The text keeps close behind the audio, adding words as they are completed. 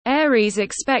Aries,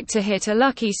 expect to hit a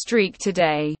lucky streak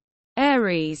today.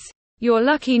 Aries. Your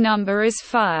lucky number is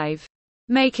 5.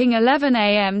 Making 11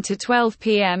 a.m. to 12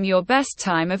 p.m. your best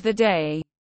time of the day.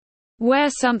 Wear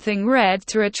something red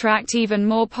to attract even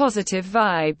more positive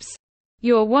vibes.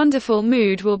 Your wonderful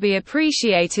mood will be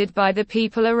appreciated by the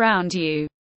people around you.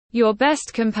 Your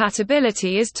best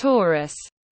compatibility is Taurus,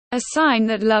 a sign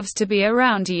that loves to be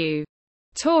around you.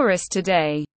 Taurus,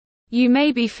 today, you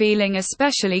may be feeling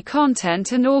especially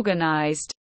content and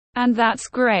organized. And that's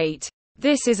great.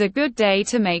 This is a good day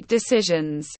to make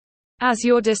decisions, as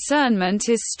your discernment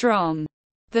is strong.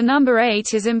 The number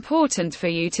 8 is important for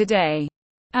you today,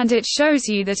 and it shows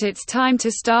you that it's time to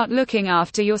start looking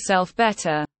after yourself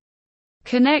better.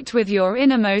 Connect with your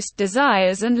innermost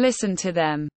desires and listen to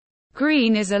them.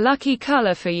 Green is a lucky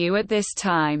color for you at this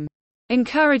time,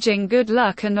 encouraging good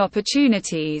luck and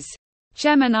opportunities.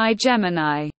 Gemini.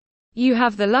 You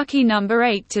have the lucky number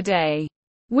 8 today,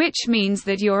 which means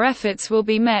that your efforts will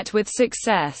be met with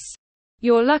success.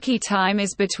 Your lucky time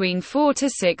is between 4 to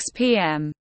 6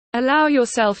 p.m. Allow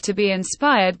yourself to be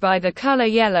inspired by the color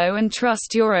yellow and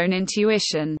trust your own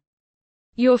intuition.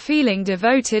 You're feeling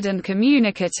devoted and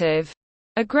communicative.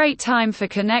 A great time for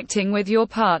connecting with your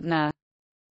partner.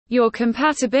 Your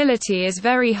compatibility is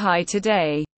very high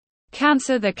today.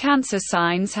 Cancer. The Cancer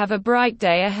signs have a bright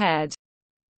day ahead.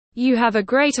 You have a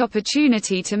great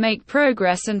opportunity to make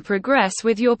progress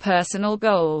with your personal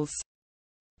goals.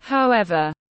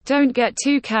 However, don't get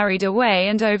too carried away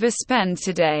and overspend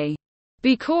today.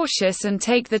 Be cautious and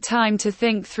take the time to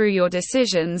think through your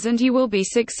decisions, and you will be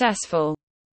successful.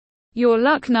 Your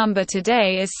luck number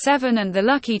today is 7 and the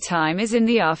lucky time is in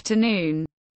the afternoon.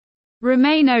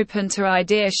 Remain open to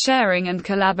idea sharing and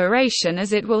collaboration,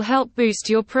 as it will help boost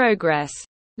your progress.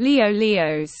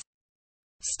 Leos.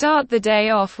 Start the day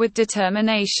off with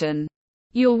determination.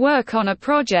 You'll work on a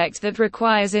project that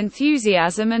requires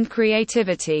enthusiasm and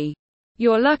creativity.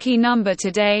 Your lucky number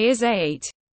today is 8.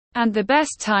 And the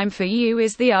best time for you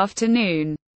is the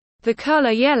afternoon. The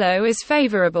color yellow is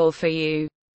favorable for you,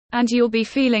 and you'll be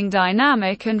feeling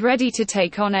dynamic and ready to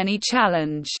take on any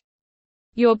challenge.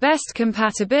 Your best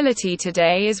compatibility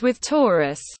today is with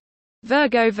Taurus.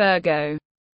 Virgo.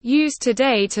 Use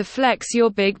today to flex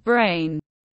your big brain.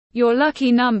 Your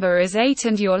lucky number is 8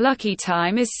 and your lucky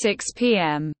time is 6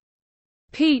 p.m.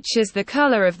 Peach is the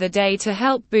color of the day to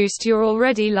help boost your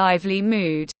already lively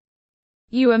mood.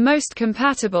 You are most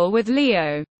compatible with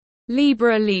Leo.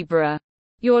 Libra.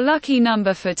 Your lucky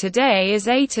number for today is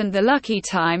 8 and the lucky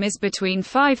time is between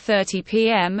 5:30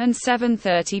 p.m. and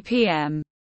 7:30 p.m.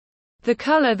 The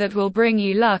color that will bring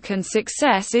you luck and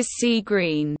success is sea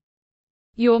green.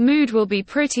 Your mood will be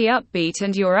pretty upbeat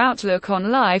and your outlook on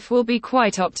life will be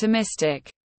quite optimistic.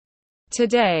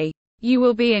 Today, you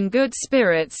will be in good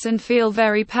spirits and feel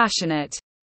very passionate.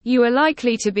 You are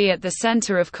likely to be at the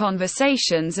center of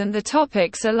conversations and the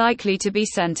topics are likely to be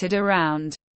centered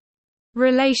around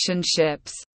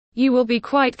relationships. You will be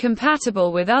quite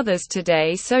compatible with others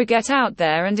today, so get out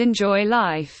there and enjoy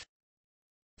life.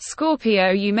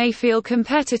 Scorpio, you may feel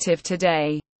competitive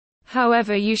today.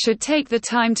 However, you should take the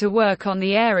time to work on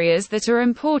the areas that are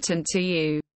important to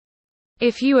you.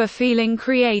 If you are feeling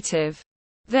creative,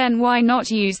 then why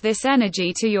not use this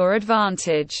energy to your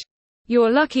advantage? Your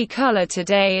lucky color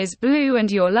today is blue and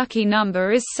your lucky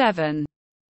number is 7.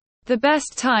 The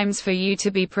best times for you to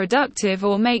be productive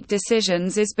or make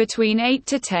decisions is between 8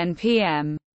 to 10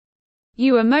 p.m.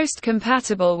 You are most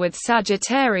compatible with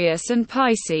Sagittarius and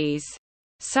Pisces.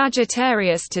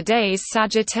 Sagittarius. Today's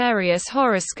Sagittarius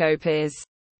horoscope is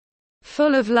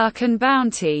full of luck and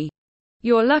bounty.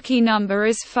 Your lucky number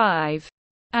is 5.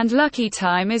 And lucky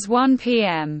time is 1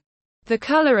 p.m. The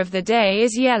color of the day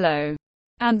is yellow.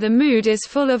 And the mood is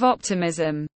full of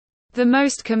optimism. The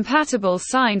most compatible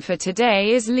sign for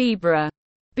today is Libra.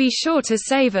 Be sure to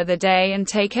savor the day and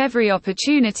take every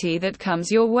opportunity that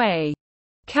comes your way.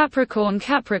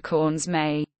 Capricorns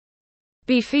may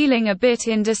be feeling a bit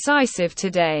indecisive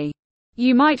today.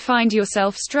 You might find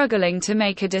yourself struggling to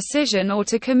make a decision or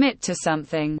to commit to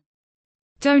something.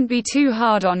 Don't be too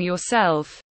hard on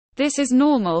yourself. This is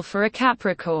normal for a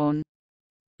Capricorn.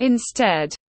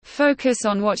 Instead, focus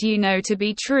on what you know to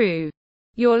be true.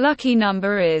 Your lucky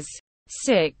number is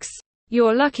 6.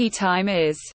 Your lucky time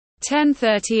is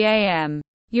 10:30 a.m.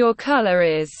 Your color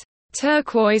is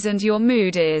turquoise and your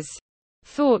mood is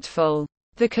thoughtful.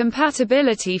 The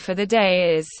compatibility for the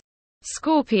day is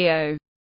Scorpio.